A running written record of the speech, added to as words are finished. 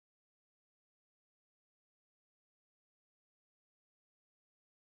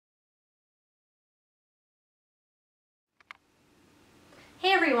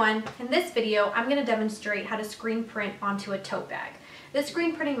Hey everyone! In this video, I'm going to demonstrate how to screen print onto a tote bag. This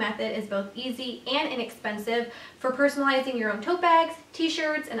screen printing method is both easy and inexpensive for personalizing your own tote bags,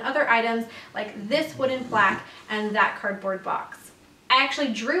 t-shirts, and other items like this wooden plaque and that cardboard box. I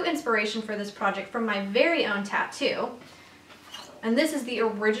actually drew inspiration for this project from my very own tattoo, and this is the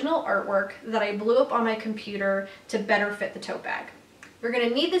original artwork that I blew up on my computer to better fit the tote bag. You're going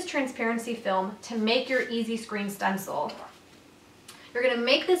to need this transparency film to make your easy screen stencil. You're going to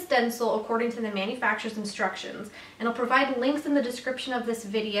make this stencil according to the manufacturer's instructions, and I'll provide links in the description of this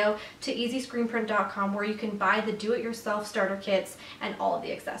video to easyscreenprint.com where you can buy the do-it-yourself starter kits and all of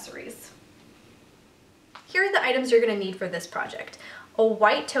the accessories. Here are the items you're going to need for this project. A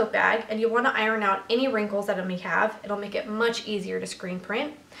white tote bag, and you'll want to iron out any wrinkles that it may have. It'll make it much easier to screen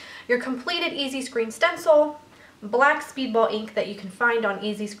print. Your completed Easy Screen stencil, black speedball ink that you can find on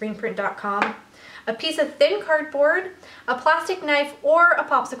easyscreenprint.com, a piece of thin cardboard, a plastic knife or a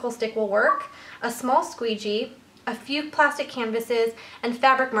popsicle stick will work, a small squeegee, a few plastic canvases, and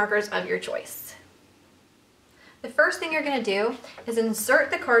fabric markers of your choice. The first thing you're going to do is insert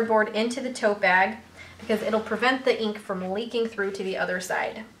the cardboard into the tote bag because it'll prevent the ink from leaking through to the other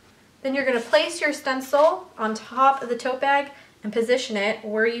side. Then you're going to place your stencil on top of the tote bag and position it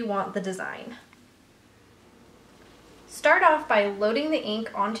where you want the design. Start off by loading the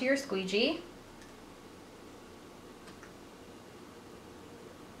ink onto your squeegee.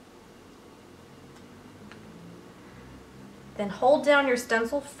 Then hold down your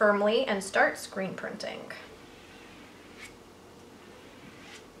stencil firmly and start screen printing.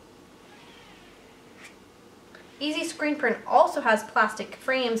 Easy Screen Print also has plastic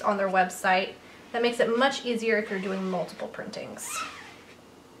frames on their website that makes it much easier if you're doing multiple printings.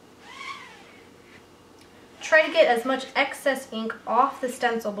 Try to get as much excess ink off the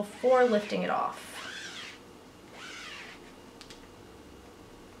stencil before lifting it off.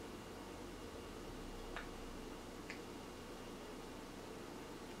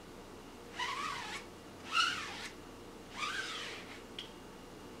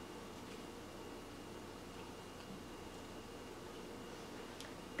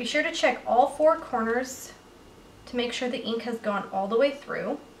 Be sure to check all four corners to make sure the ink has gone all the way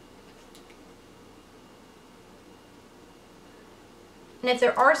through. And if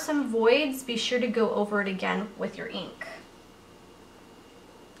there are some voids, be sure to go over it again with your ink.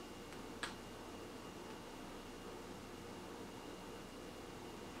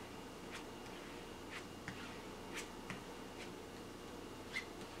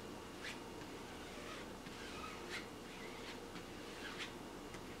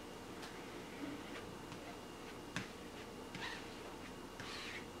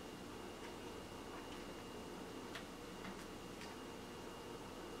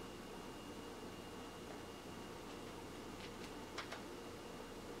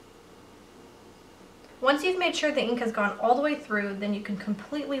 Once you've made sure the ink has gone all the way through, then you can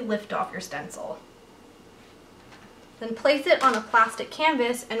completely lift off your stencil. Then place it on a plastic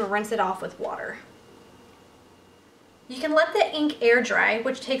canvas and rinse it off with water. You can let the ink air dry,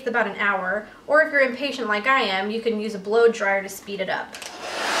 which takes about an hour, or if you're impatient like I am, you can use a blow dryer to speed it up.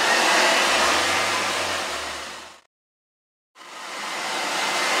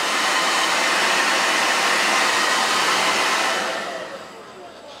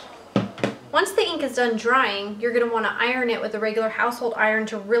 Once the ink is done drying, you're going to want to iron it with a regular household iron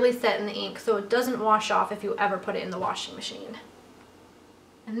to really set in the ink so it doesn't wash off if you ever put it in the washing machine.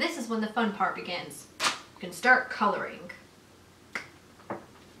 And this is when the fun part begins. You can start coloring.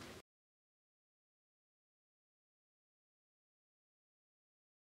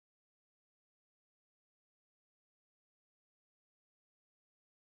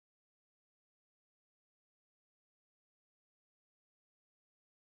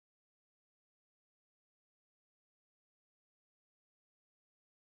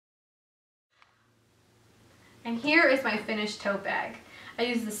 And here is my finished tote bag. I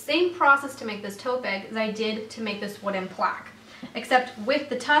used the same process to make this tote bag as I did to make this wooden plaque. Except with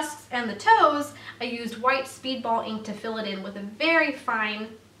the tusks and the toes, I used white speedball ink to fill it in with a very fine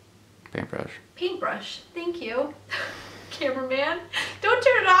paintbrush. Thank you, cameraman. Don't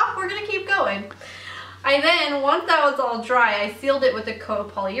turn it off, we're gonna keep going. I then, once that was all dry, I sealed it with a coat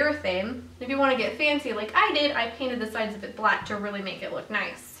of polyurethane. If you want to get fancy like I did, I painted the sides of it black to really make it look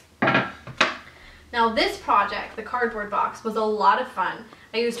nice. Now this project, the cardboard box, was a lot of fun.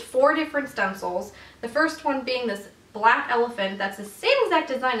 I used 4 different stencils. The first one being this black elephant that's the same exact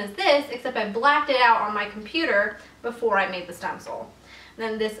design as this, except I blacked it out on my computer before I made the stencil. And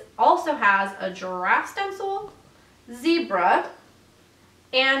then this also has a giraffe stencil, zebra,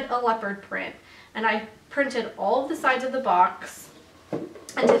 and a leopard print. And I printed all of the sides of the box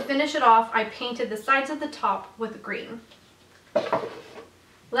And to finish it off, I painted the sides of the top with green. Well,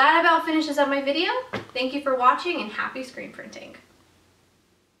 that about finishes up my video. Thank you for watching and happy screen printing.